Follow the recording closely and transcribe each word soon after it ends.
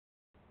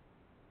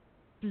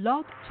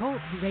Blog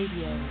Talk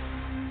Radio.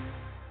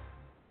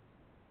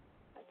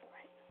 That's all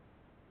right.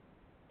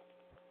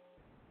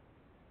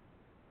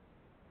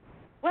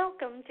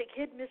 Welcome to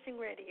Kid Missing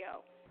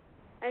Radio.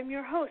 I'm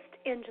your host,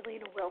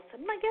 Angelina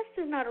Wilson. My guest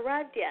has not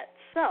arrived yet,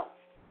 so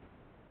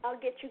I'll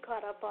get you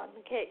caught up on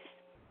the case.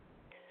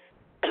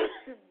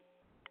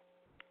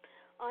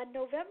 On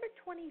November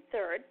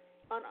 23rd,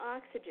 on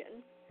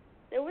Oxygen,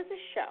 there was a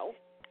show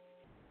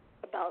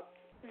about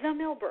the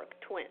Millbrook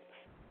twins,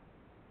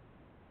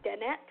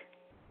 Danette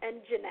and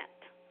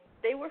Jeanette.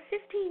 They were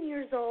 15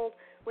 years old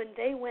when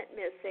they went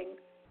missing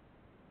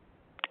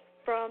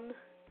from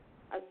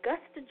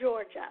Augusta,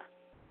 Georgia,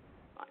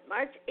 on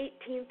March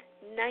 18th,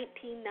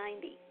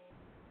 1990.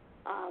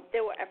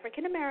 They were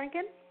African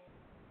American.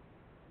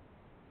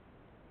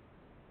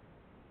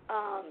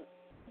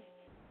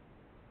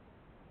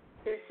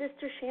 Their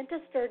sister Shanta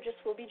Sturgis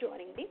will be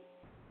joining me.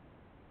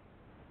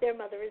 Their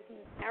mother is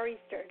Mary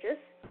Sturgis.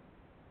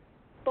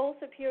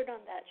 Both appeared on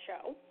that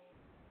show.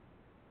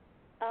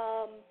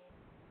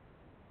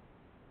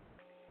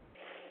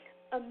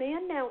 A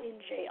man now in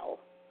jail,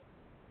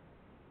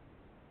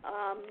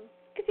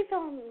 because he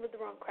fell in with the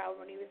wrong crowd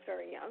when he was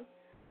very young,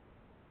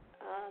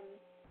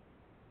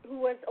 who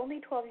was only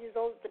 12 years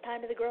old at the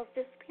time of the girl's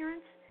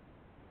disappearance,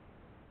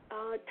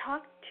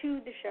 talked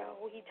to the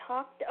show. He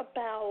talked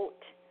about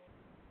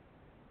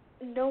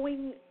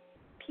knowing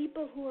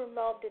people who were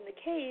involved in the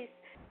case,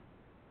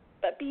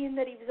 but being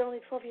that he was only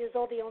 12 years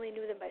old, he only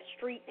knew them by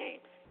street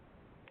names.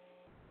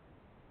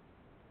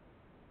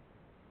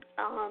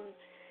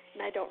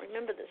 And I don't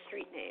remember the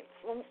street names.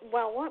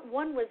 Well,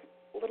 one was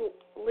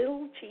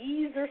Little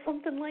Cheese or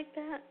something like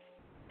that.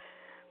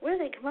 Where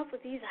they come up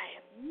with these, I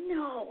have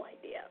no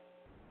idea.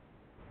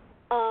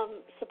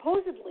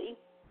 Supposedly,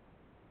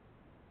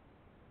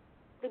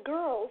 the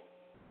girls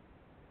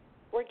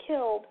were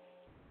killed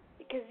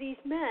because these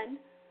men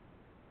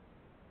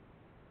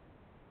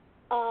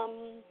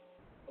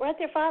were at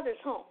their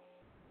father's home.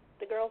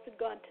 The girls had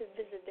gone to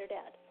visit their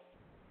dad.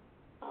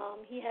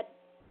 He had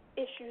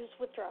issues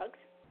with drugs,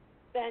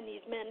 and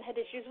these men had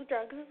issues with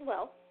drugs as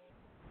well.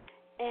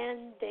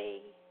 And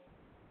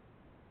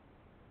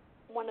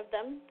one of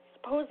them,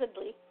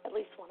 supposedly, at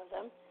least one of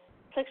them,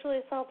 sexually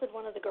assaulted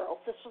one of the girls.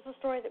 This was the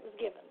story that was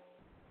given.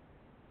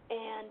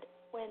 And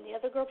when the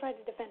other girl tried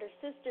to defend her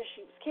sister,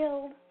 she was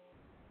killed,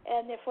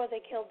 and therefore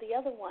they killed the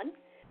other one.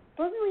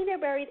 Supposedly they're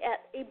buried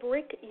at a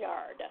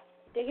brickyard.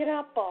 Dig it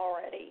up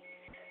already.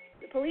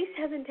 The police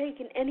haven't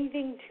taken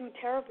anything too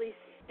terribly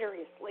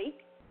seriously.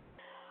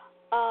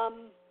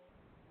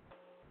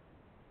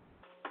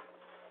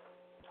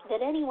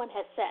 That anyone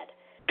has said.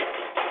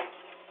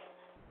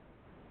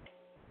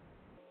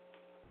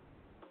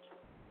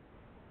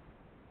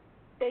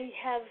 They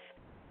have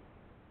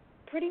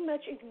pretty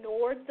much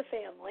ignored the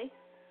family.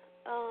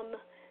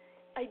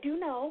 I do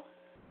know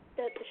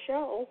that the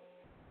show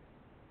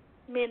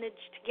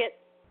managed to get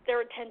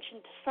their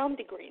attention to some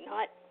degree,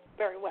 not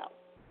very well.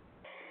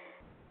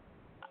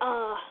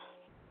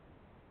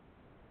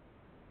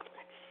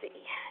 Let's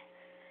see.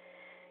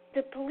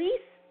 The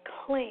police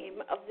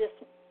claim of this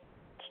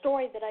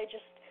story that I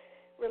just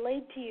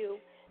relayed to you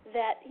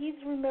that he's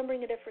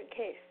remembering a different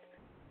case.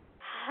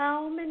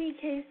 How many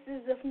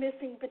cases of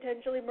missing,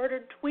 potentially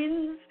murdered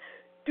twins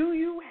do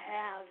you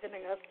have in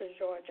Augusta,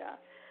 Georgia?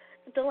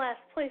 The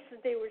last place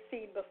that they were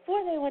seen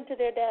before they went to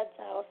their dad's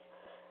house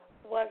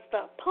was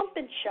the Pump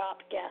and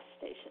Shop gas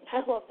station.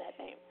 I love that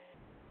name.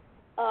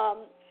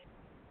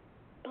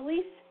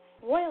 Police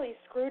royally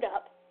screwed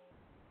up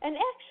and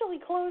actually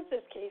closed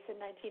this case in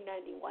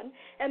 1991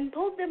 and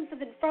pulled them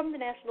from the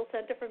National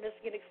Center for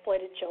Missing and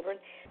Exploited Children,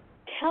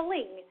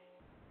 telling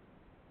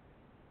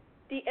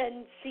the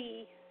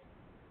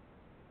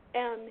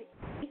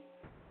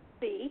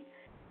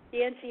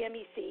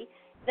NCMEC,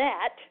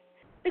 that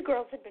the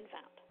girls had been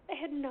found. They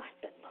had not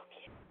been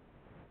located.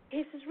 The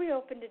case was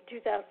reopened in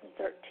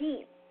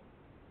 2013.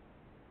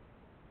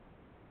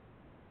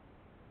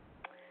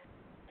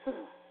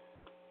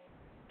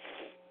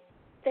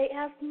 They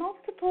asked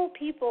multiple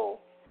people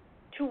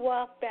to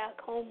walk back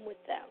home with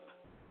them,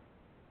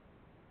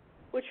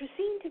 which would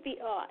seem to be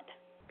odd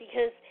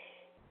because,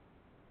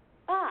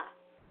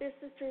 their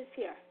sister is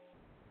here.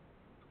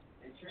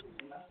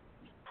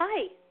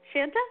 Hi,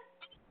 Shanta?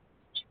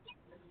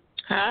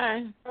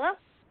 Hi. Hello?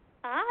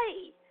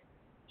 Hi.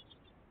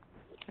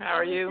 How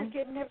are you? Just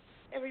getting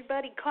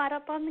everybody caught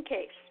up on the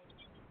case.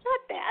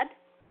 Not bad.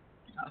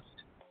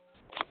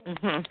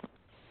 Mhm.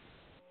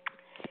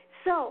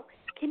 So,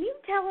 can you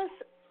tell us,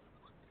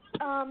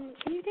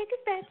 can you take us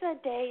back to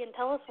that day and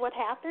tell us what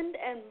happened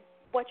and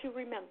what you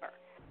remember?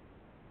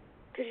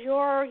 Because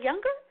you're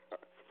younger?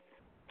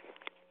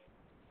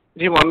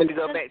 Do you want me to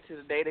go back to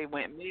the day they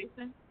went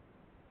missing?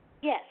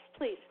 Yes,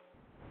 please.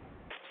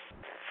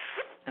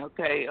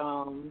 Okay,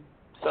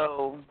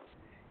 so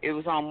it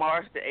was on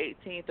March the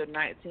 18th of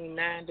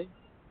 1990.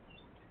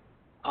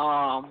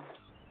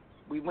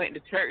 We went to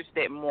church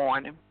that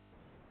morning.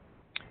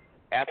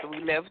 After we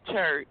left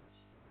church,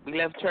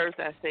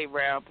 I say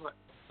around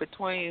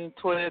between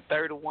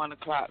 12:30 to 1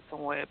 o'clock,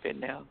 somewhere up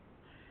in there.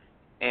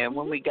 And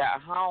when we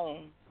got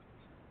home,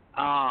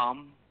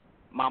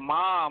 my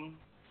mom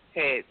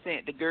had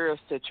sent the girls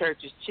to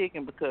Church's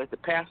Chicken because the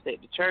pastor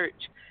at the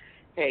church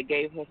had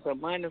gave her some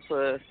money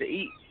for us to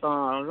eat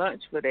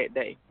lunch for that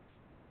day.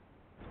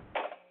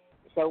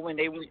 So when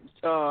they went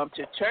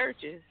to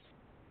Church's,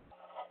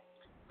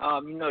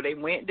 they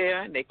went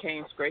there and they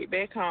came straight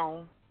back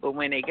home. But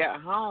when they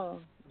got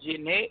home,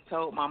 Jeanette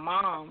told my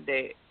mom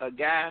that a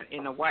guy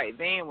in a white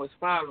van was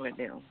following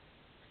them.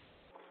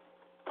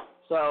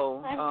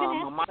 So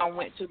my mom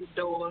went to the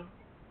door,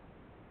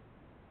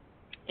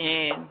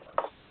 and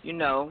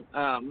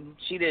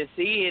she didn't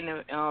see it in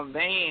the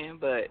van,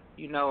 but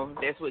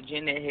that's what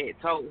Jeanette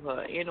had told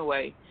her.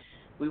 Anyway,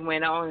 we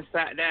went on and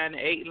sat down and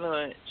ate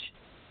lunch.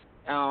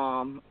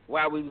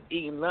 While we was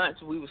eating lunch,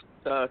 we was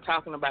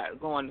talking about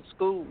going to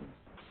school.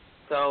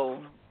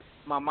 So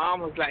my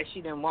mom was like,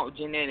 she didn't want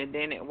Jeanette and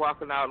Dennett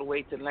walking all the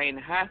way to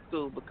Lena High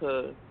School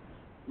because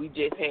we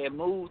just had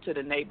moved to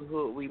the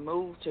neighborhood we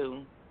moved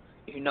to,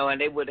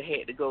 and they would have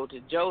had to go to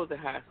Joseph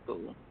High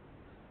School.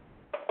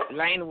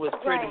 Lena was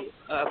pretty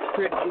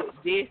good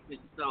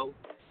distance, so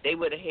they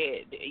would have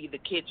had to either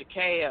catch a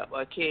cab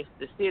or catch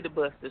the city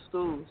bus to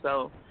school.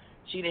 So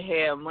she didn't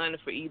have money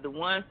for either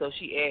one, so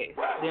she asked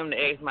them to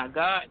ask my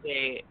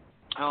goddad,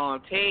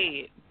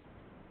 Ted,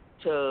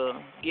 to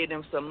give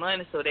them some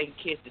money so they can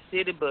catch the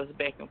city bus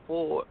back and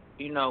forth,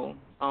 to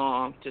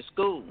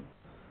school.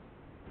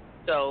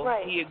 So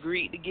he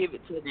agreed to give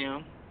it to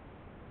them.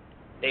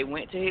 They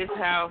went to his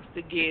house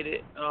to get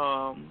it.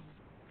 I'm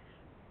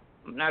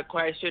not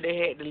quite sure. They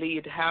had to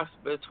leave the house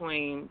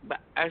between,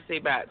 I'd say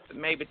about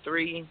maybe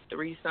three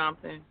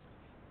something.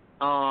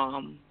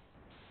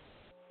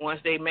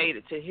 Once they made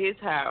it to his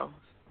house,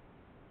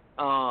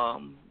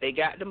 they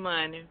got the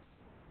money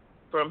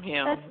from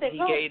him. He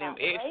gave them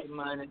extra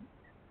money.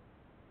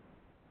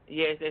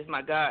 Yes, that's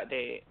my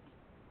goddad.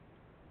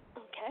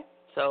 Okay.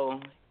 So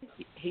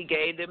he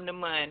gave them the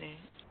money.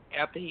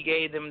 After he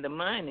gave them the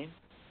money,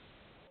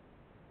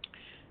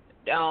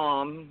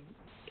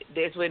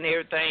 that's when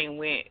everything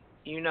went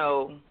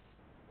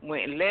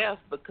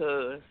left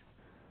because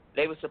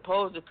they were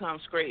supposed to come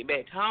straight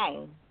back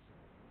home,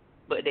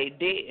 but they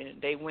didn't.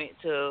 They went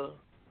to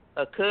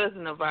a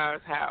cousin of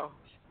ours' house.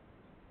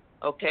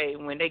 Okay,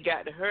 when they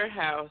got to her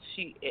house,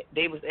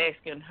 they was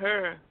asking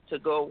her to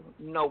go,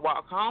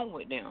 walk home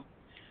with them.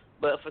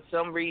 But for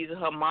some reason,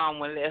 her mom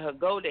wouldn't let her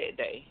go that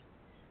day.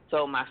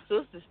 So my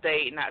sister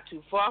stayed not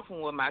too far from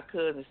where my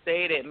cousin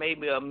stayed at,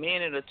 maybe a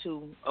minute or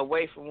two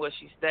away from where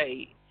she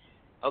stayed.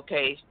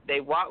 Okay,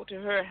 they walked to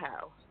her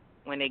house.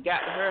 When they got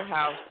to her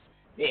house,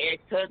 they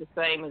asked her the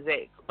same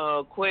exact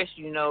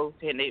question,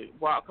 can they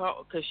walk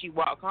home? Because she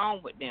walked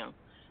home with them.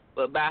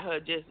 But by her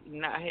just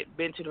not had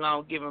been too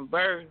long giving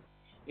birth,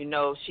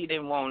 she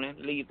didn't want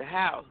to leave the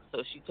house.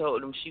 So she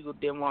told them she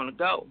didn't want to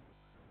go.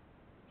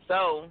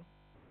 So,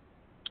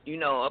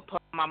 upon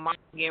my mom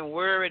getting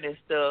worried and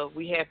stuff,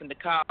 we happened to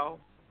call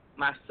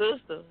my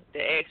sister to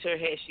ask her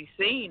had she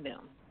seen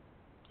them.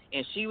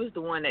 And she was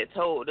the one that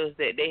told us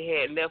that they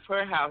had left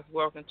her house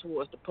walking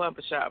towards the pump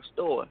and shop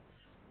store.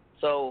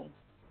 So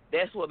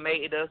that's what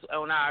made us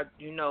on our,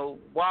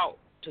 walk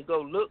to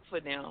go look for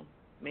them,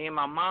 me and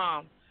my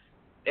mom.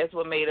 That's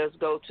what made us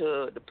go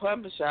to the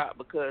pump and shop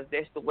because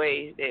that's the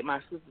way that my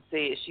sister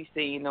said she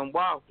seen them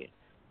walking.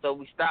 So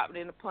we stopped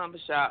in the pump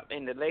and shop,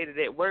 and the lady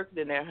that worked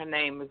in there, her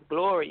name is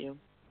Gloria.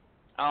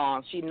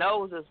 She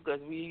knows us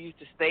because we used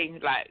to stay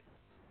like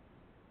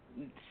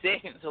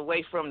seconds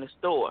away from the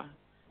store.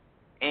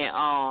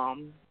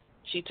 And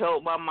she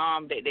told my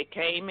mom that they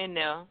came in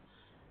there.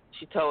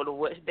 She told her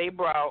what they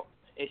brought,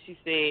 and she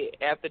said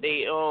after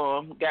they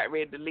got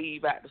ready to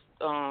leave out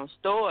the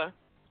store,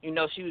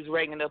 she was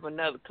ringing up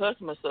another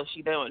customer, so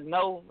she don't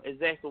know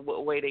exactly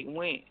what way they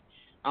went.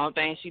 Only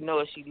thing she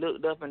knows she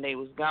looked up and they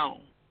was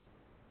gone.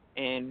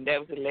 And that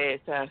was the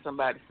last time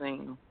somebody seen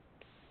them.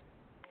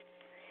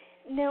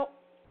 Now,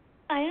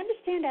 I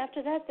understand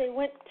after that they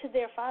went to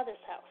their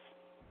father's house.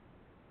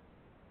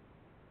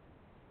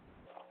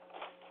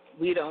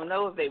 We don't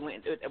know if they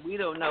went. We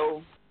don't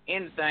know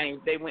anything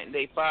if they went to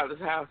their father's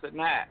house or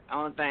not.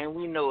 Only thing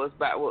we know is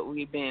about what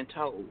we've been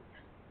told.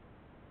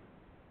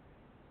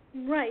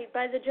 Right,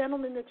 by the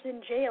gentleman that's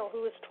in jail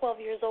who was 12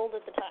 years old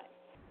at the time.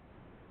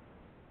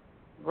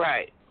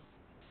 Right.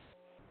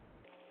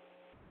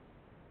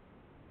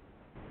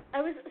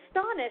 I was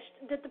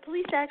astonished that the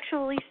police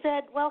actually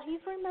said, well,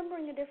 he's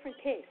remembering a different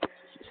case.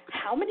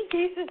 How many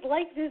cases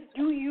like this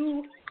do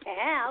you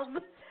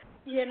have?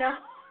 When I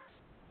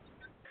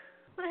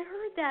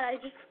heard that, I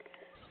just,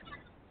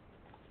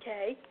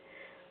 okay.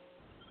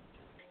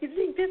 You'd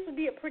think this would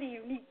be a pretty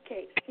unique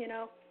case,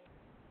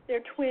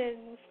 They're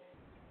twins.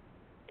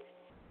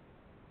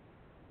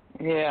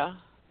 Yeah.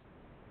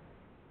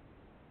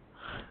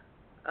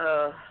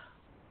 I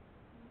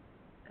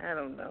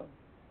don't know.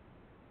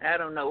 I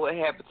don't know what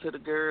happened to the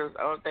girls.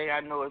 The only thing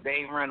I know is they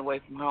ain't run away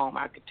from home.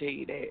 I can tell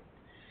you that.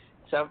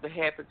 Something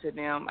happened to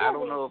them. I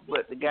don't know if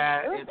what the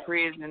guy in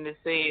prison is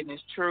saying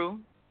is true.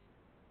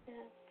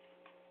 Yeah.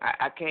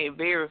 I can't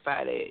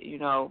verify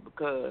that,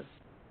 because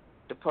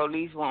the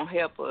police won't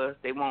help us.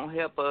 They won't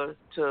help us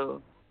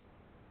to,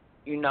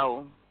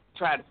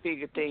 try to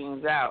figure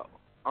things out.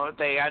 Only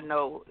thing I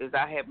know is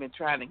I have been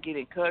trying to get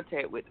in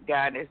contact with the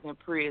guy that's in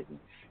prison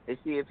to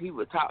see if he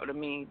would talk to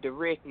me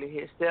directly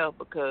himself,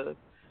 because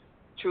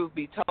truth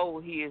be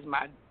told, he is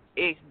my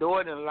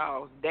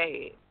ex-daughter-in-law's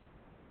dad.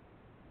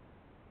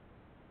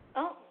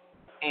 Oh.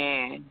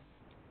 And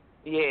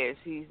yes,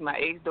 he's my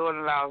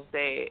ex-daughter-in-law's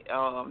dad.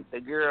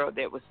 The girl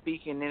that was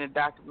speaking in the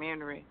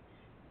documentary.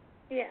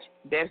 Yeah.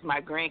 That's my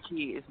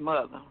grandkid's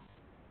mother.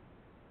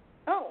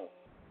 Oh.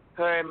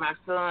 Her and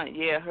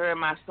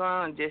my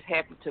son just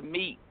happened to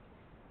meet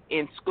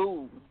in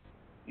school.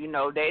 They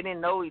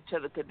didn't know each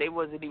other because they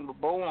wasn't even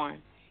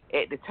born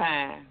at the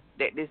time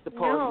that this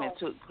supposedly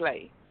took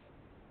place.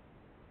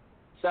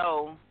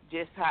 So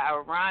just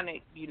how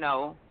ironic,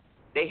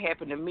 they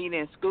happened to meet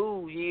in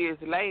school years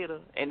later,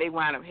 and they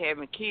wound up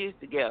having kids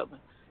together.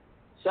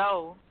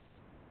 So,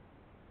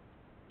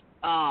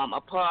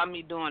 upon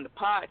me doing the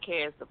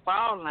podcast, The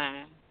Fall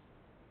Line,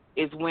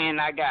 is when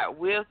I got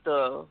whiff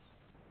of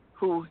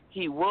who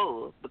he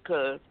was,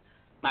 because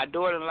my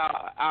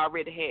daughter-in-law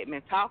already had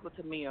been talking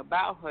to me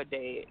about her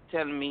dad,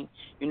 telling me,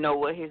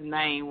 what his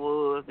name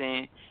was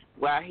and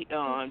why he,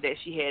 that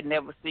she had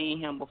never seen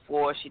him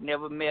before, she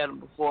never met him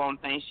before. Only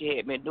thing she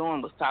had been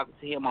doing was talking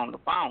to him on the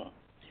phone.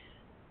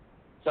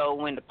 So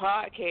when the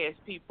podcast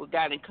people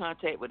got in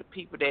contact with the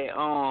people that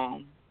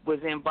was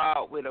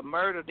involved with a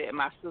murder that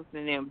my sister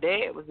and them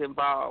dad was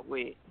involved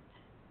with,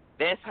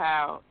 that's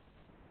how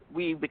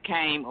we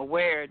became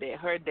aware that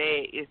her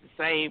dad is the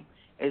same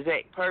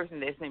exact person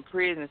that's in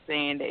prison,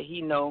 saying that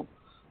he know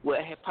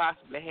what had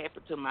possibly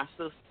happened to my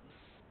sister.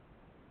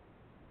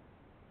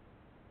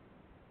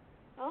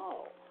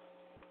 Oh.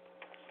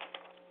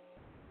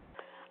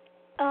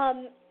 I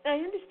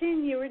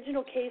understand the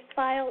original case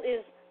file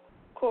is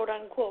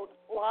quote-unquote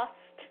lost.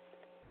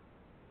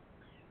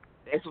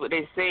 That's what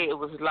they said. It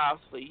was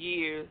lost for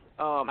years.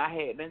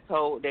 I had been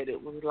told that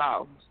it was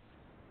lost.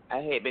 I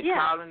had been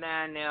calling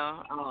down there,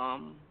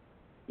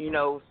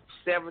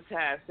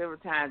 several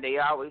times. They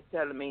always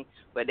telling me,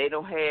 but they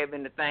don't have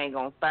anything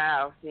on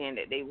file saying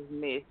that they was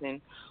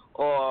missing,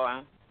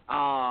 or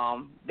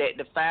that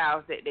the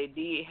files that they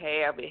did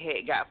have, it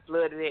had got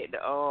flooded at the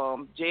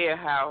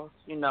jailhouse,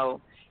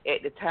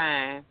 at the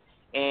time,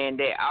 and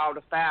that all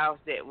the files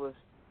that was,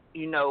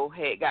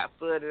 had got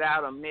flooded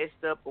out or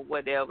messed up or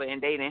whatever,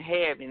 and they didn't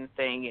have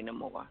anything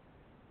anymore.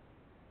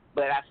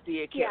 But I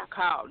still kept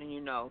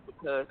calling,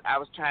 because I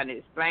was trying to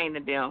explain to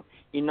them,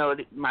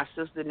 that my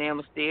sister and them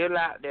are still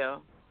out there,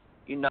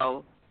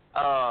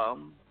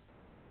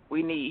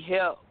 we need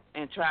help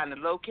in trying to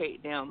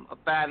locate them or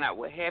find out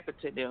what happened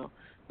to them,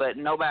 but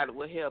nobody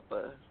would help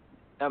us.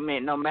 I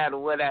mean, no matter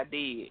what I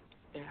did,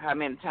 how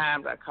many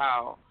times I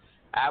called.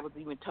 I was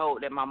even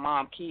told that my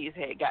mom's kids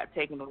had got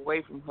taken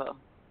away from her,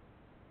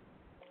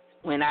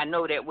 when I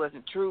know that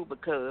wasn't true,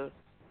 because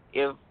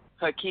if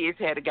her kids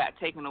had got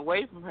taken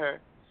away from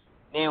her,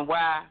 then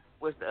why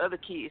was the other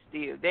kids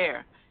still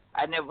there?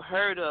 I never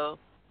heard of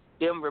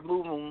them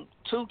removing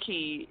 2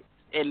 kids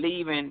and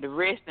leaving the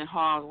rest in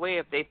harm's way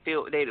if they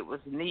felt that it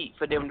was a need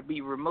for them to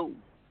be removed.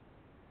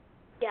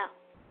 Yeah,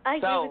 I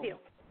agree with you.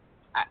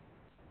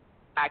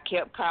 I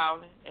kept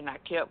calling, and I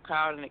kept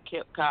calling, and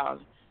kept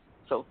calling.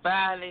 So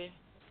finally,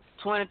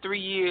 23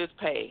 years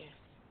passed.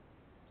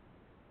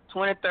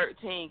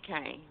 2013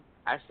 came.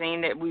 I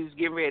seen that we was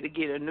getting ready to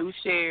get a new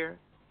sheriff.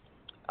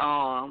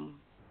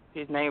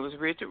 His name was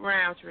Richard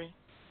Roundtree.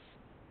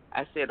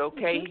 I said,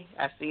 okay.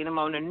 I seen him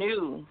on the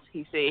news.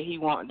 He said he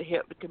wanted to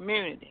help the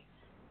community.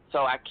 So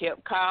I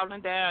kept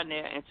calling down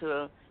there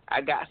until I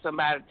got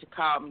somebody to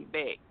call me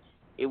back.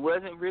 It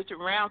wasn't Richard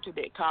Roundtree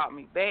that called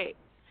me back,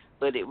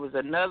 but it was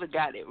another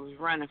guy that was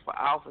running for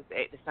office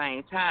at the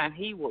same time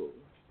he was.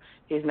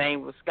 His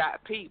name was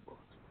Scott Peebles.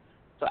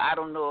 So I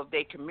don't know if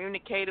they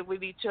communicated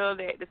with each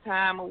other at the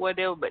time or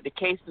whatever, but the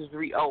case was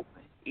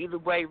reopened. Either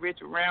way,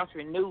 Richard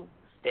Roundtree knew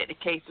that the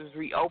case was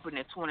reopened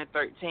in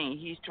 2013.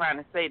 He's trying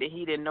to say that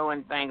he didn't know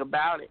anything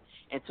about it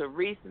until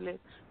recently,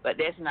 but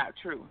that's not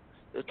true.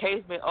 The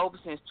case been open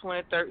since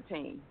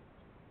 2013.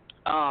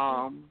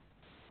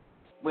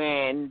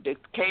 When the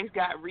case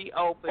got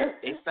reopened,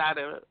 they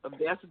started an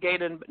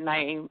investigator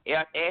named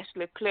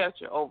Ashley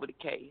Kletcher over the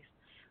case.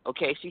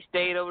 Okay, she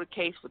stayed over the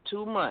case for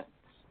 2 months.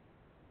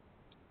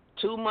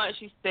 2 months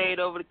she stayed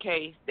over the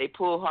case. They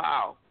pulled her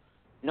off.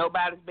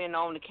 Nobody's been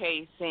on the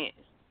case since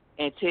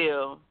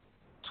until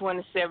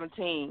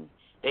 2017.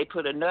 They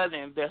put another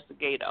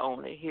investigator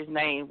on it. His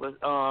name was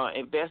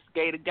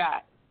Investigator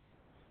Gott.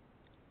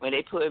 When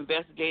they put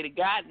Investigator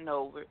Gott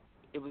over it,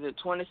 it was in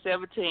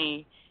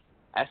 2017.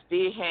 I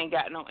still hadn't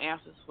got no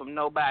answers from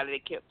nobody. They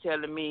kept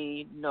telling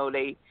me,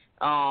 they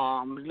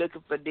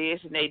looking for this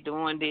and they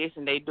doing this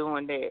and they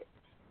doing that.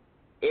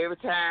 Every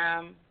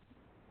time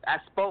I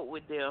spoke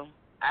with them,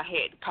 I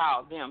had to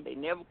call them. They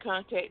never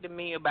contacted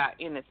me about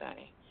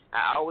anything.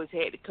 I always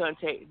had to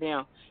contact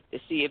them to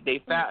see if they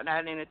found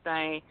out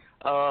anything,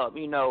 what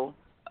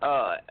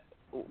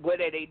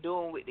are they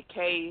doing with the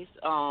case,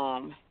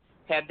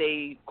 Have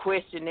they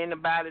questioned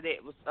anybody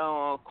that was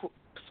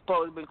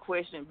supposed to be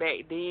questioned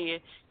back then?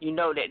 You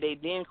know that they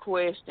didn't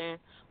question,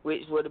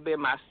 which would have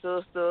been my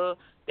sister,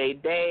 they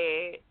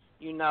dad.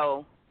 You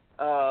know,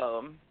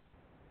 the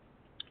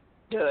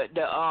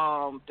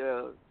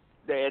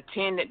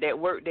attendant that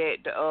worked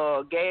at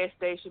the gas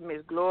station,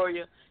 Miss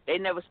Gloria. They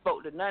never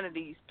spoke to none of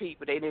these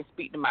people. They didn't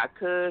speak to my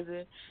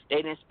cousin. They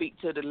didn't speak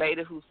to the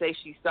lady who said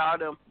she saw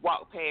them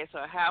walk past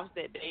her house.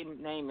 That day,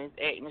 name is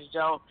Agnes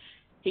Jones.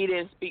 He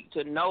didn't speak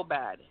to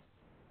nobody.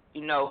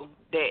 You know,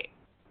 that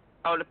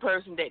only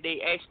person that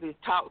they actually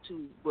talked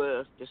to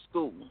was the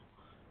school.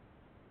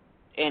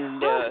 And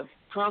the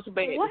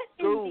principal at the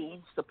school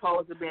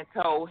supposedly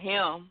told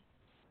him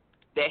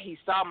that he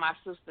saw my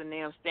sister and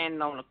them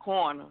standing on the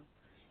corner.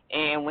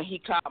 And when he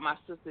called my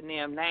sister and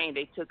them name,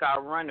 they took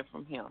out running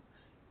from him.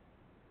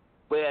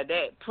 Well,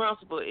 that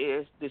principal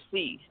is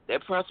deceased.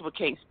 That principal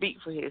can't speak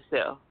for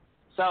himself.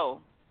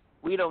 So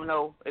we don't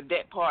know if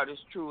that part is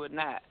true or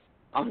not.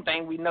 Only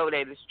thing we know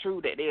that it's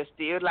true, that they're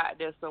still out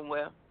there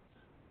somewhere,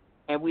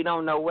 and we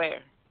don't know where.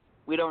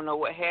 We don't know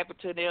what happened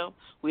to them.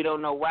 We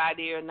don't know why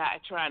they're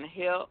not trying to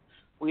help.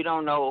 We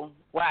don't know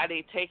why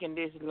they're taking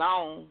this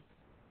long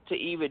to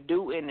even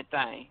do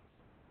anything.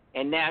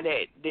 And now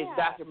that this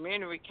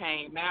documentary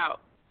came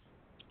out,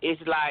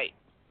 it's like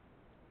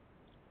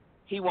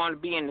he want to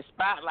be in the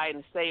spotlight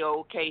and say, oh,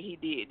 okay, he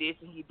did this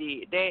and he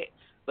did that.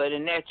 But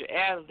in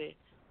actuality,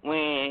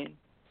 when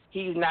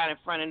he's not in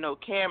front of no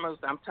cameras,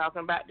 I'm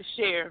talking about the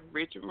sheriff,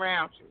 Richard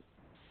Roundtree.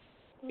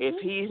 Mm-hmm.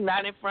 If he's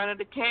not in front of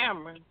the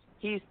camera,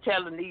 he's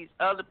telling these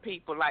other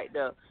people like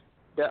the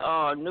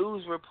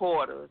news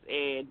reporters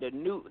and the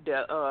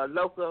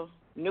local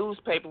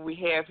newspaper we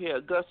have here,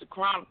 Augusta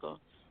Chronicle.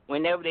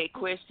 Whenever they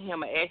question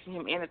him or asking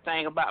him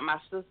anything about my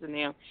sister and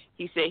them,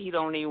 he said he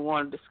don't even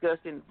want to discuss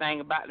anything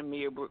about the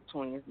Millbrook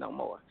twins no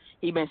more.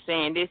 He been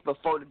saying this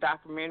before the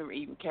documentary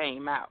even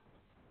came out.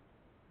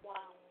 Wow.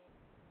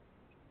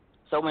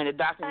 So when the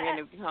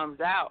documentary comes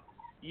out,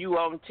 you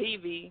on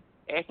TV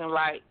acting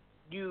like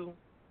you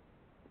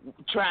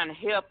trying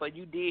to help or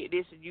you did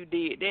this or you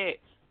did that,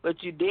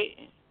 but you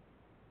didn't.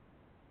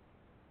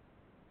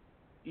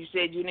 You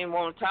said you didn't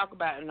want to talk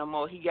about it no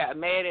more. He got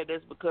mad at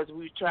us because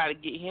we was trying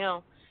to get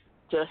him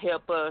to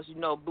help us, you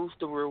know, boost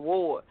the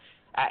reward.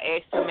 I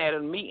asked him at a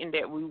meeting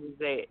that we was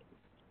at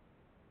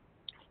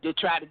to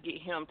try to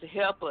get him to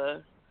help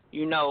us,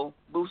 you know,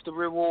 boost the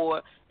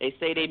reward. They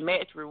say they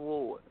match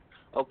reward.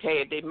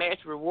 Okay, if they match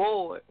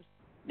reward,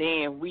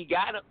 then we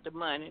got up the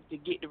money to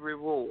get the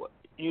reward,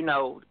 you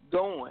know,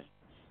 going.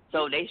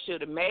 So they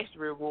should have matched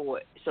the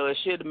reward. So it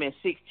should have been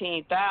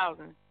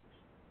 $16,000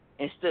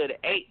 instead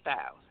of $8,000,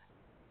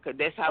 because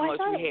that's how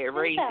much we had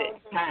raised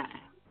at the time.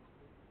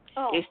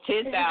 Oh, it's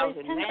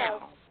 $10,000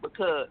 now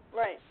because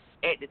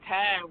at the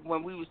time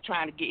when we was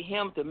trying to get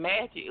him to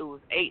match it, it was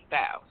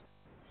 $8,000.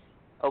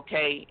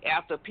 Okay,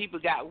 after people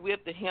got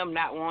whipped to him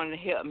not wanting to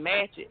help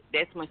match it,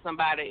 that's when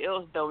somebody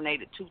else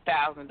donated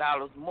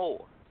 $2,000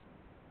 more.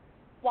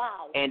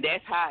 Wow! And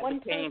that's how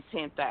it became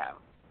 $10,000.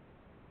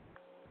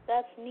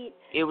 That's neat.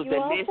 It was the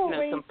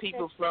listeners, some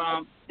people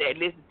from that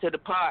listened to the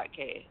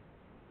podcast.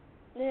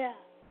 Yeah.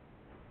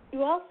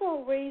 You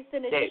also raised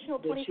an additional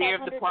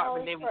 $2,500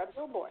 for a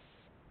billboard.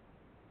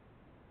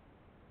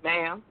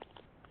 Ma'am?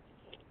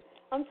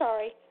 I'm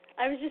sorry.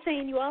 I was just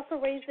saying you also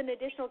raised an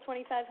additional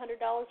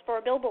 $2,500 for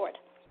a billboard.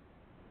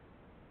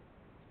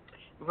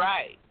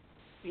 Right.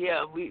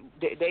 Yeah,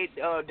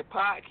 the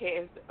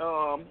podcast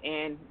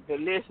and the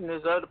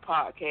listeners of the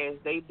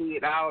podcast, they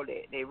did all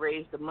that. They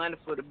raised the money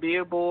for the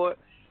billboard,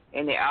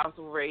 and they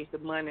also raised the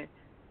money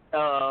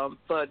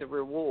for the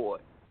reward,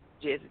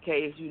 just in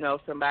case, you know,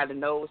 somebody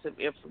knows some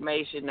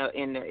information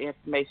and the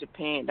information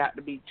panned out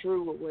to be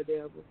true or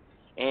whatever.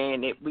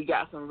 And if we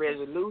got some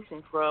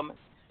resolution from it,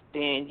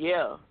 then,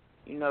 yeah,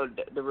 you know,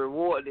 the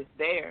reward is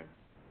there,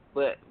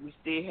 but we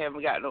still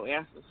haven't got no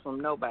answers from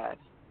nobody.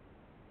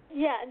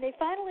 Yeah, and they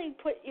finally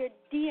put your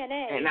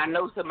DNA. And I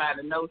know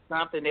somebody knows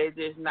something. It's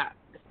just not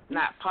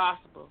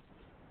possible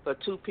for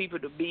two people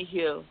to be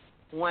here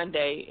one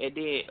day and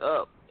then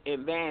up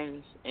and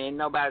vanish and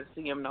nobody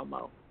see them no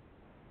more.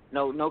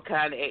 No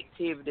kind of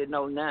activity,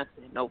 no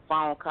nothing, no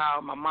phone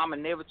call. My mama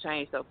never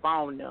changed her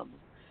phone number,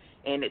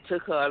 and it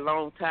took her a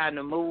long time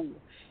to move.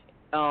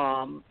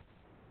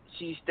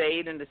 She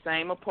stayed in the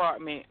same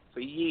apartment for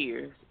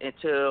years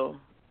until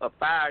a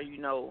fire, you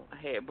know,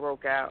 had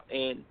broke out,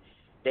 and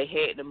they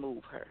had to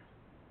move her.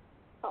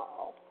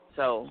 Oh.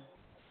 So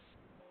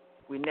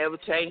we never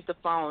changed the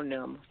phone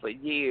number for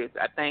years.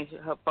 I think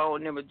her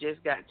phone number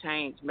just got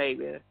changed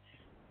maybe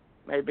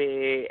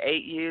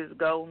 8 years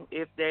ago,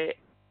 if that.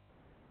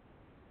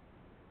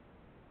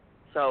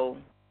 So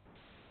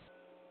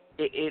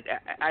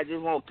I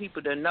just want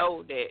people to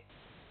know that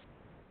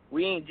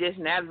we ain't just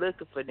not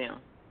looking for them.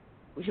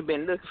 We've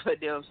been looking for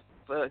them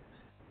for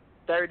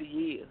 30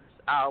 years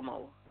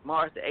almost.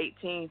 March the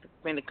 18th is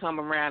going to come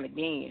around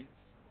again,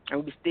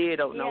 and we still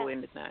don't know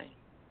anything.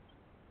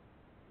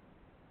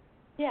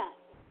 Yeah.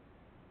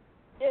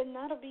 And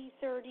that'll be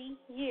 30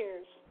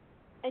 years.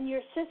 And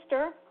your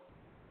sister,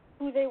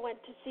 who they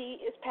went to see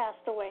is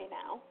passed away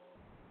now.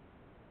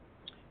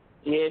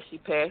 Yeah, she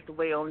passed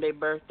away on their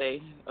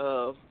birthday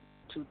of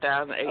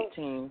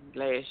 2018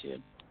 last year.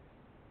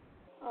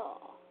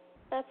 Oh,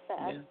 that's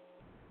sad. Yeah.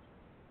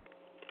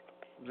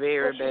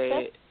 Very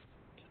Well,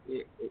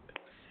 bad.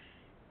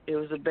 It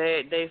was a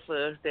bad day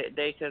for us that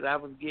day because I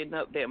was getting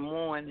up that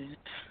morning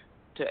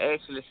to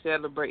actually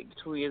celebrate the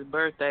twins'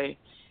 birthday.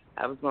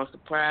 I was going to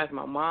surprise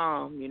my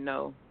mom,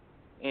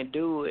 and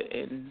do it,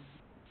 and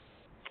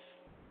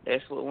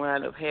that's what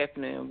wound up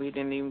happening. We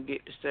didn't even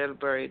get to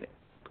celebrate it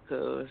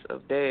because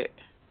of that,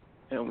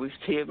 and we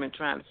still been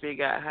trying to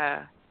figure out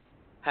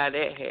how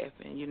that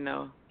happened.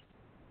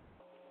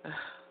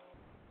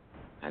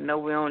 I know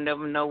we don't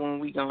never know when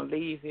we gonna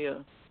leave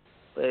here,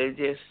 but it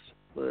just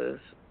was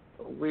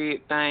a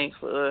weird thing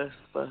for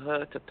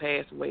her to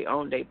pass away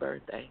on their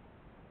birthday.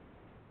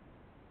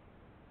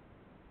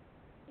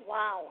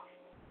 Wow.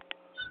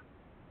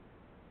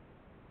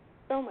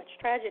 So much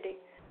tragedy.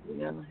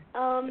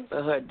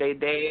 But their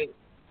dad,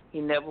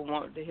 he never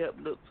wanted to help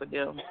look for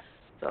them,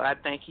 so I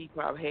think he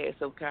probably had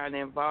some kind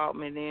of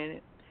involvement in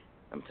it.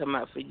 I'm talking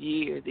about for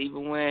years,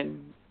 even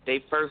when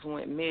they first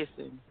went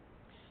missing.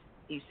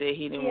 He said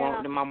he didn't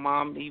want my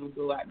mom to even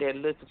go out there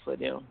looking for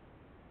them.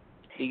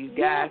 These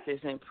guys that's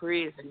in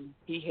prison,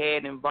 he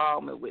had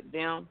involvement with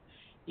them.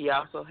 He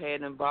also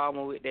had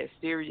involvement with that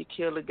serial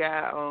killer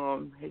guy.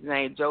 His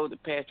name Joseph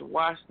Patrick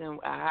Washington.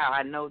 How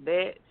I know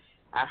that?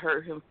 I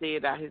heard him say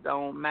it out his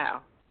own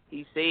mouth.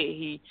 He said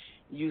he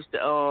used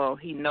to,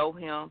 he know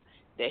him,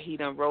 that he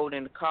done rode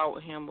in the car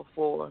with him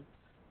before.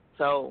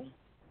 So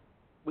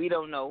we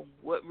don't know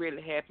what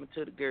really happened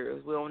to the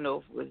girls. We don't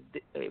know if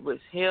it was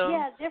him.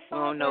 Yeah, their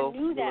father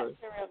knew that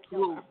serial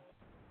killer.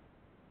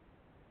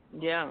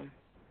 Yeah.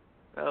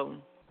 So,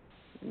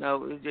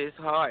 it's just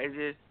hard. It's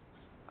just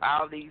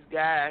all these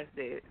guys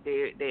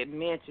that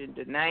mentioned,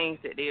 the names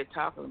that they're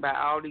talking about,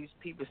 all these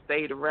people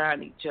stayed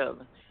around each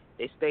other.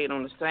 They stayed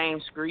on the same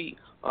street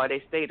or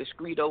they stayed a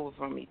street over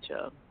from each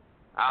other.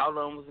 All of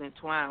them was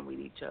entwined with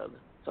each other.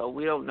 So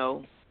we don't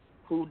know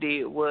who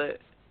did what.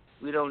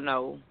 We don't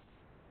know,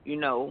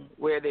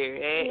 where they're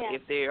at. Yeah.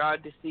 If they are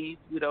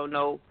deceased, we don't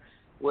know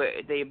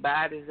where their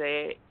bodies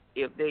at.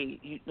 If they,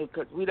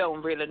 because we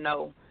don't really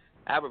know.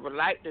 I would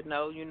like to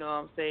know, you know what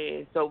I'm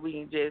saying, so we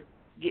can just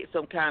get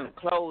some kind of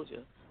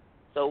closure.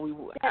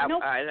 So I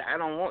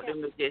don't want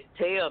them to just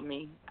tell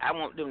me. I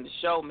want them to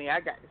show me.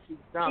 I got to see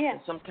something,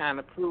 some kind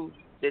of proof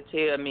to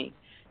tell me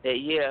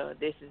that,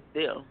 this is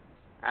them.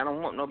 I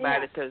don't want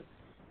nobody because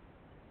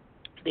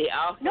they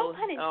also,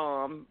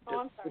 I'm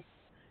sorry.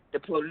 The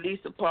police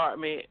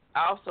department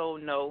also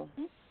know,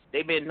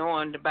 they've been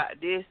knowing about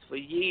this for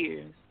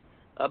years,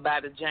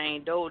 about a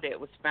Jane Doe that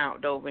was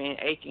found over in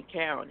Aiken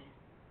County.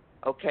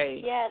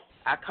 Okay. Yes.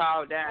 I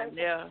called down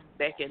there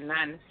back in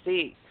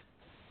 '96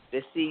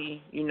 to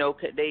see,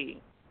 could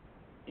they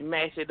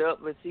match it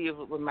up and see if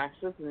it was my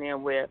sister and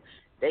them. Well,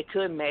 they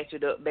couldn't match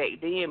it up back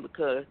then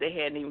because they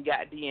hadn't even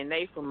got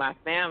DNA from my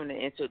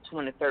family until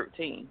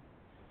 2013.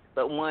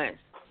 But once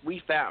we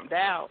found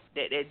out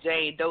that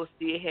Jane Doe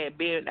still had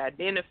been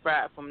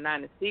identified from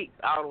 '96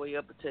 all the way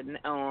up to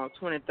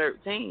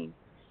 2013,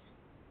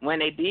 when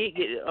they did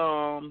get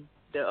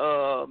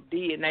the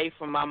DNA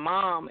from my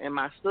mom and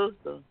my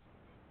sister,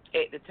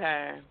 at the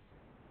time,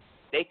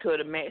 they could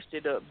have matched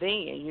it up then,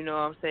 you know what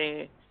I'm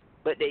saying?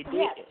 But they didn't.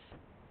 Yes.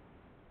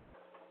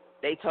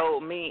 They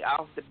told me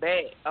off the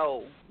bat,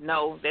 oh,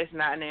 no, that's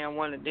not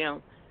one of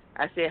them.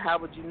 I said, how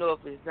would you know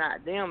if it's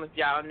not them if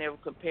y'all never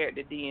compared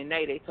the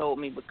DNA? They told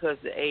me because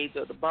of the age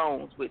of the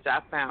bones, which I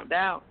found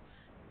out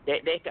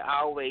that they could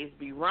always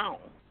be wrong.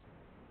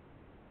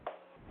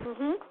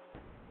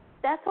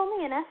 That's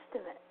only an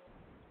estimate.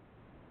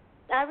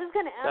 I was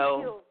going to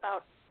ask you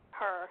about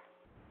her.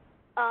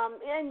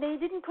 And they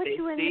didn't put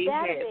you in the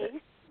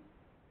database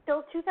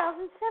till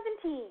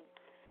 2017.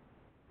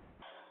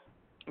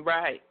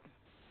 Right.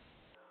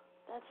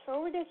 That's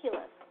so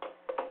ridiculous.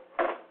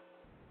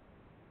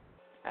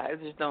 I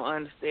just don't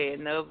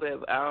understand none of it.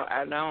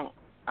 I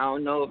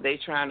don't know if they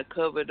trying to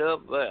cover it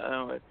up,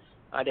 or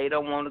they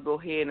don't want to go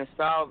ahead and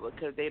solve it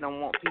because they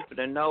don't want people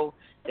to know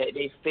that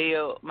they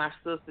failed my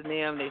sister and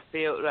them. They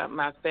failed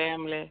my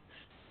family.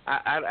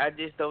 I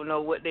just don't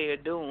know what they are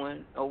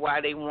doing or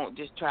why they won't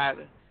just try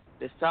to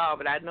solve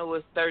it. I know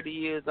it's 30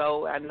 years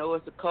old. I know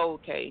it's a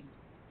cold case.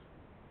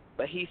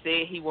 But he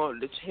said he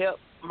wanted to help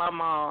my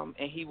mom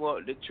and he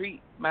wanted to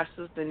treat my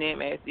sister and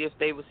them as if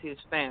they was his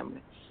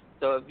family.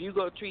 So if you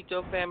go treat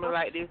your family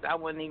like this, I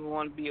wouldn't even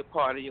want to be a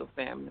part of your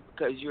family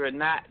because you're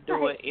not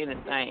doing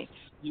anything.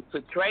 You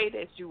portray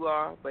that you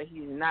are, but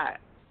he's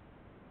not.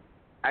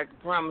 I can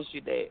promise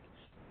you that.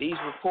 These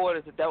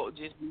reporters don't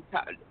just be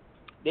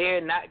they're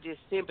not just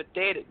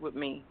sympathetic with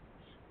me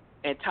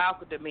and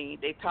talking to me.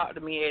 They talk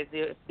to me as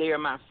if they're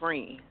my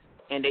friends,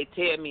 and they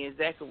tell me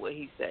exactly what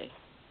he say.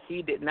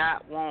 He did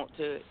not want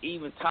to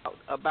even talk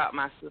about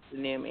my sister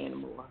and them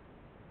anymore.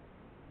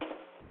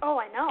 Oh,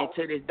 I know.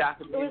 Until this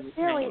documentary came out. It was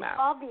fairly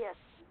obvious.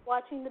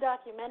 Watching the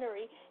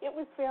documentary, it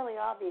was fairly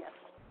obvious.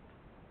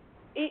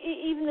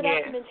 Even the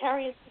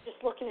documentarians were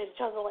just looking at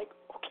each other like,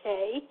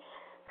 okay.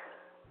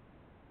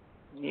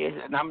 Yes,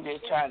 and I'm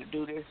just trying to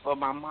do this for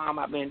my mom.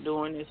 I've been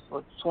doing this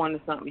for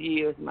 20-something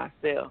years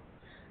myself.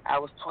 I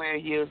was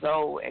 12 years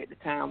old at the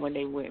time when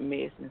they went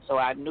missing, so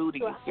I knew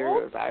these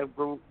girls. I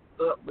grew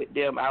up with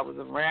them. I was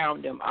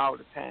around them all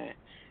the time.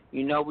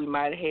 You know, we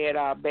might have had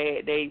our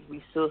bad days.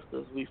 We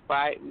sisters. We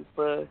fight. We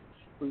fuss.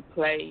 We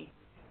play.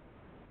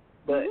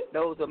 But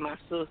those are my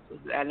sisters,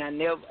 and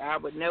I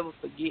would never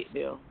forget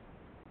them.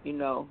 You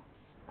know,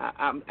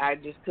 I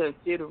just couldn't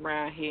sit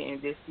around here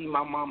and just see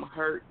my mama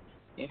hurt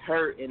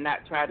and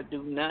not try to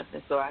do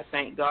nothing. So I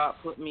thank God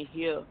put me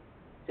here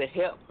to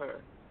help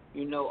her,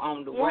 you know,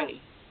 on the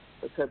way,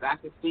 because I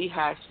could see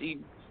how she,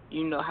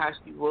 you know, how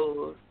she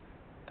was.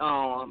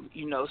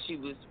 You know, she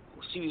was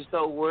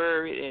so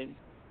worried, and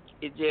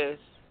it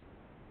just,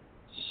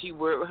 she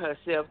worried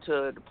herself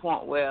to the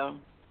point where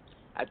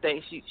I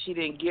think she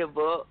didn't give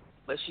up,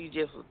 but she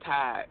just was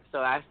tired. So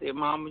I said,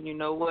 Mama, you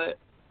know what?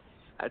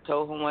 I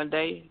told her one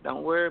day,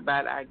 don't worry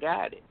about it, I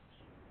got it.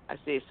 I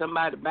said,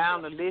 somebody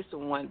bound to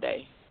listen one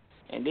day.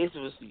 And this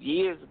was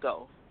years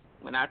ago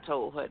when I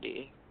told her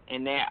this.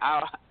 And then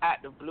out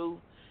the blue,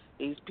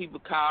 these people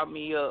called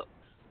me up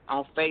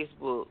on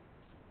Facebook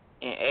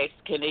and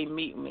asked, can they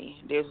meet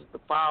me? This was the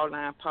Fall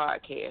Line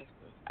Podcast.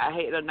 I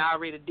had done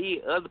already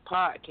did other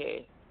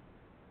podcasts.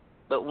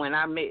 But when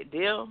I met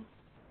them,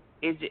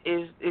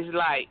 it's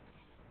like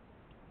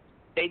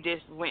they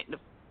just went to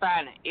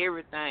finding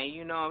everything,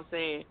 you know what I'm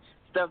saying?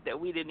 Stuff that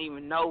we didn't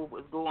even know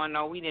was going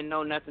on. We didn't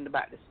know nothing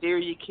about the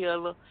serial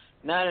killer,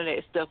 none of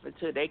that stuff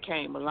until they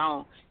came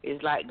along.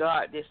 It's like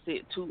God just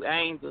sent two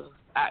angels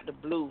out the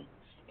blue,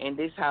 and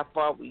this is how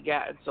far we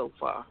gotten so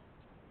far.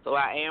 So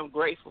I am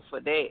grateful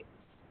for that.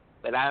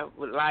 But I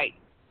would like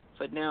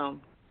for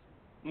them,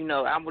 you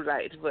know, I would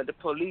like for the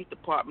police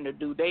department to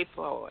do their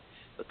part,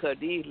 because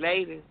these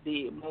ladies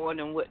did more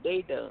than what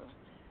they done.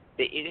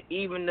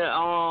 Even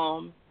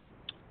the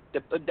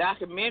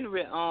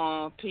documentary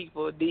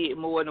people did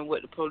more than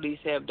what the police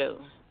have done.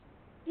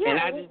 Yeah, and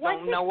I just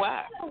don't know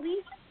why. The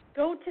police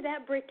go to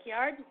that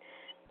brickyard,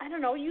 I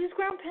don't know, use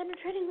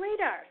ground-penetrating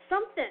radar,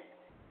 something.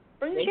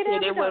 Bring They the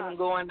said they dog. wasn't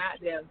going out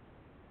there.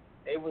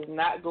 They was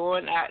not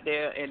going out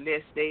there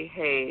unless they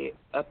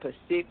had a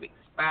specific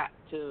spot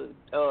to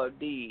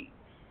dig.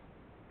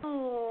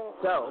 Oh.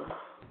 So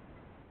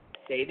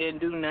they didn't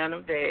do none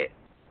of that.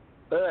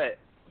 But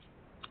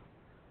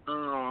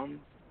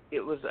it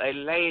was a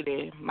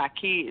lady. My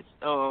kids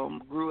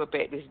grew up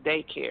at this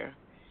daycare.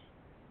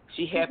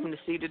 She happened to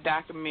see the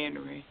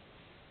documentary.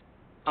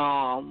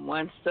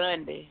 One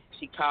Sunday,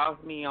 she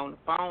called me on the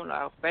phone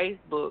off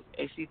Facebook,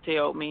 and she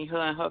told me her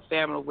and her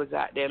family was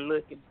out there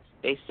looking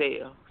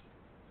themselves.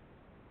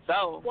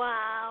 So,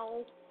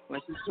 wow. When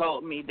she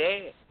told me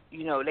that,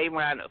 you know, they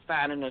wound up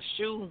finding a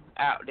shoe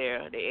out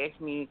there. They asked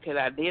me could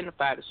I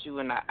identify the shoe,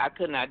 and I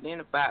couldn't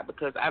identify it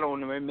because I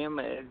don't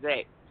remember the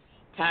exact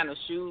kind of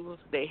shoes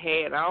they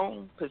had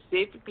on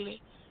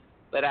specifically,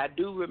 but I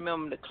do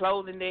remember the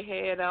clothing they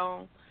had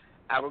on.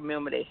 I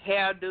remember their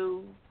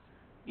hairdo.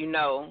 You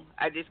know,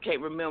 I just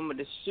can't remember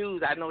the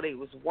shoes. I know they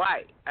was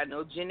white. I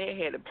know Jeanette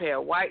had a pair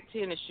of white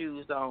tennis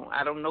shoes on.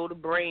 I don't know the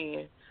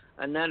brand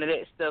or none of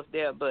that stuff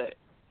there, but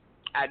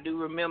I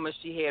do remember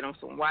she had on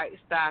some white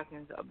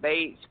stockings, a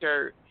beige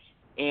skirt,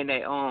 and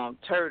a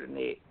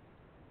turtleneck.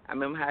 I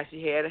remember how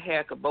she had a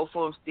haircut. Both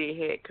of them still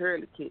had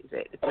curly kicks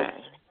at the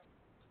time,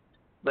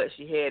 but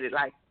she had it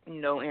like,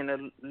 you know, in a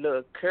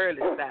little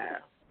curly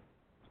style.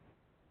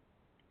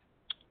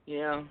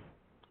 Yeah.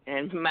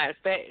 And matter of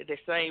fact, the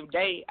same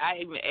day, I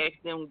even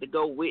asked them to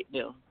go with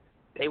them.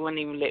 They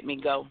wouldn't even let me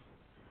go.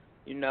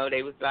 You know,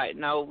 they was like,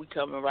 no, we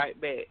coming right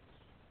back.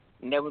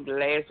 And that was the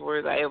last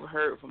words I ever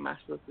heard from my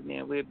sister.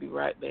 Then we'll be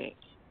right back.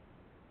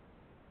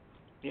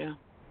 Yeah.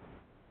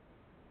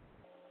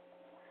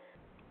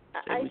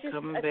 I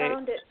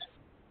found it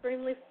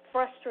extremely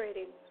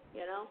frustrating,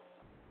 you know?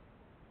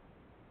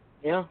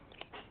 Yeah.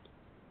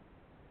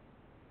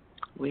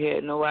 We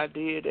had no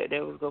idea that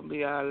was going to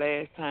be our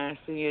last time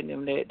seeing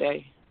them that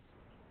day.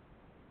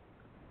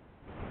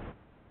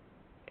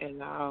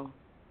 And I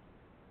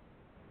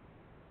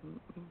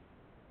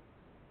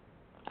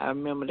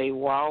remember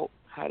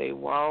how they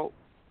walked,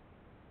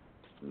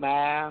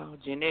 smile.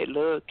 Jeanette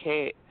loved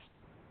cats.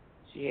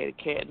 She had a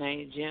cat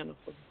named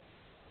Jennifer.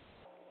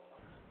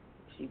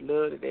 She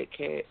loved that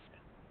cat.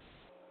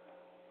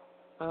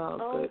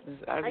 Oh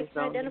goodness, I just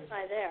can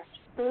identify there.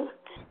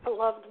 I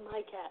loved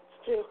my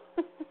cats too.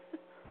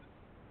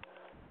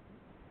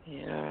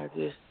 Yeah, I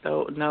just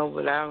don't know,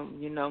 but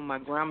you know, my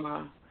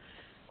grandma,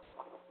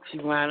 she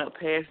wound up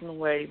passing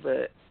away,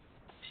 but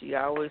she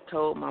always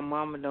told my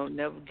mama, don't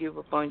never give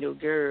up on your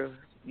girls.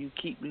 You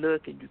keep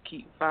looking, you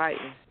keep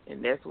fighting,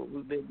 and that's what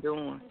we've been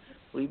doing.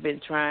 We've been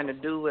trying to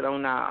do it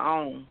on our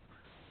own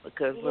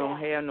because we don't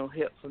have no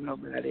help from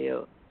nobody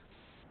else.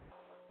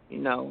 You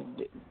know,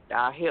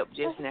 our help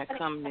just not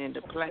coming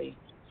into play.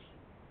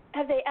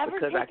 Have they ever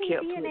because I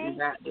kept DNA? putting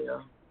it out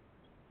there.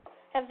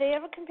 Have they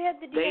ever compared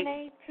the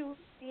DNA to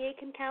the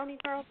Aiken County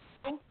girl?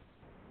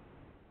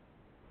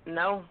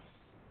 No,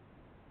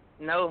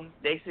 No,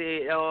 they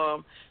said,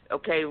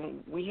 okay,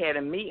 we had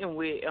a meeting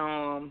with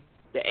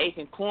the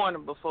Aiken coroner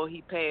before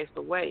he passed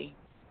away.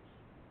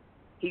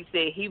 He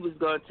said he was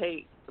going to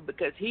take,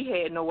 because he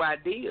had no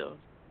idea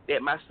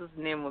that my sister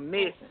and them were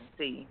missing.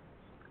 See,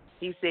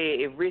 he said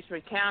if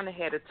Richmond County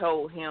had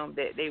told him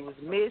that they was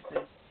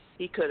missing,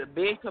 he could have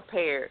been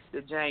compared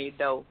to Jane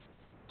Doe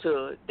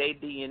to their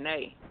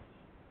DNA.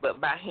 But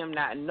by him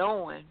not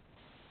knowing,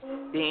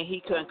 then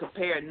he couldn't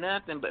compare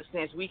nothing. But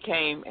since we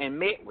came and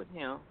met with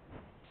him,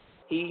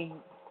 he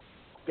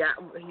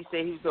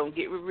said he was going to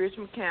get with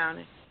Richmond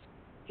County.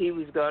 He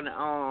was going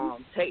to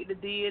take the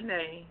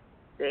DNA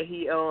that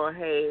he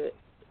had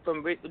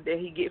that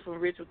he get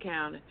from Richmond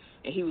County,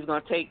 and he was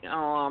going to take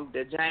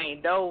the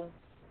Jane Doe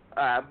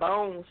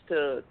bones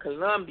to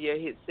Columbia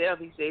himself.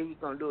 He said he was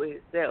going to do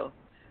it himself.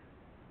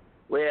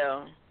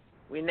 Well,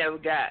 we never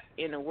got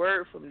any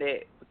word from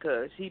that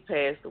because he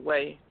passed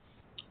away.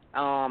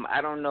 I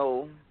don't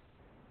know.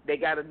 They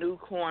got a new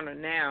coroner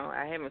now.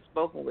 I haven't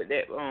spoken with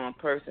that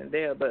person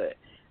there, but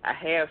I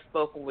have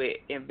spoken with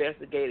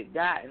Investigator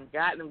Gotten.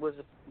 Gotten was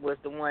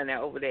the one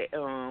that over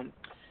that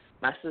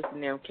my sister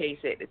and them case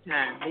at the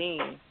time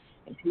being,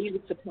 and he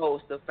was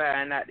supposed to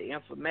find out the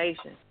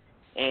information.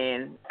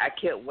 And I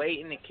kept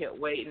waiting and kept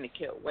waiting and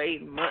kept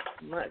waiting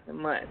months and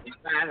months. And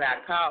finally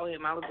I called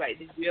him. I was like,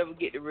 did you ever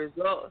get the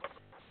results?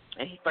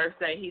 And first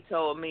thing he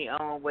told me,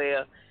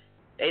 well,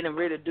 they didn't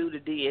really do the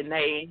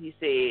DNA. And he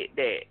said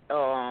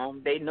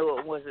that they know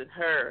it wasn't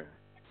her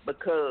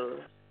because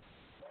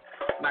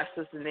my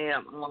sister and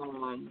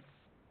them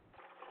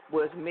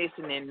was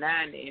missing in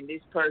 90, and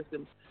this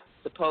person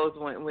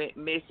supposedly went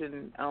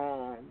missing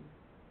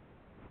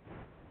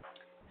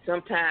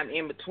sometime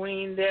in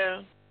between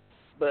there,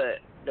 but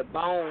the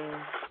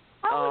bone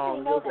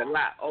was a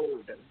lot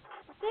older.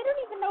 They don't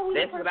even know who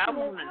That's the what person I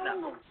want is. to How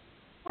in know.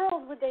 the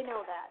world would they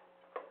know that?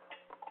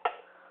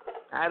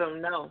 I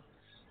don't know.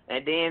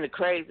 And then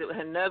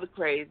another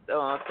crazy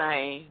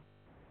thing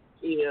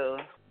is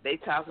they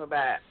talk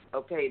about,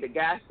 okay, the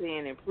guy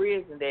saying in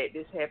prison that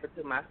this happened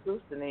to my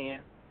sister and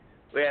them,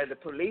 where the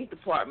police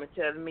department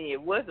telling me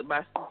it wasn't my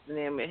sister and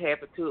them it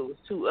happened to, it was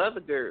two other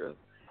girls.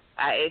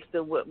 I asked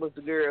them what was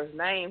the girl's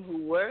name,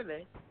 who were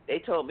they? They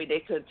told me they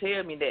couldn't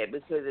tell me that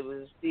because it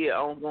was still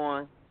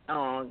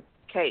ongoing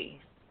case.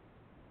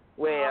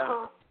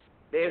 Well,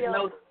 there's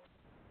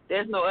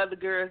no other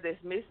girls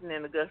that's missing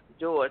in Augusta,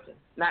 Georgia.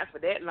 Not for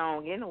that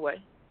long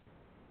anyway.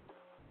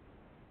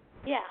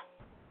 Yeah.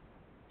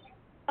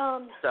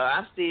 So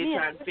I'm still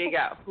trying to figure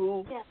out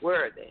who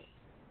were they.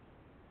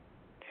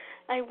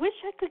 I wish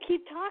I could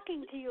keep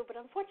talking to you, but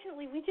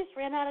unfortunately we just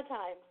ran out of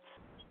time.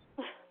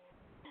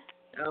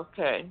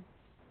 Okay.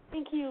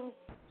 Thank you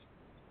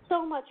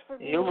so much for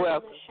being You're on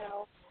welcome. the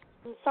show.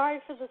 I'm sorry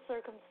for the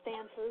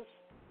circumstances.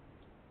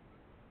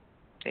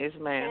 Yes,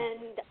 ma'am.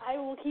 And I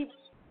will keep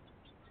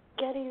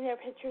getting their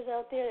pictures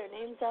out there, their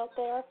names out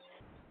there,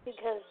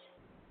 because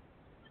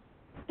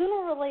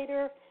sooner or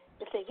later,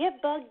 if they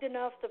get bugged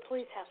enough, the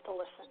police have to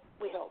listen,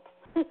 we hope.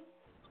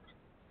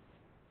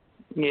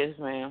 Yes,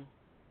 ma'am.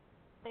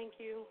 Thank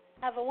you.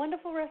 Have a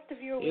wonderful rest of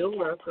your You're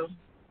weekend. welcome.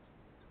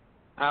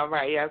 All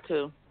right, y'all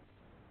too.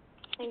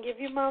 And give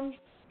your mom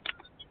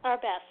our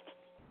best.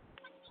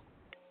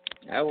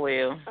 I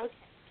will. Okay.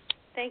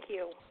 Thank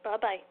you.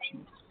 Bye-bye.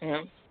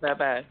 Yeah.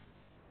 Bye-bye.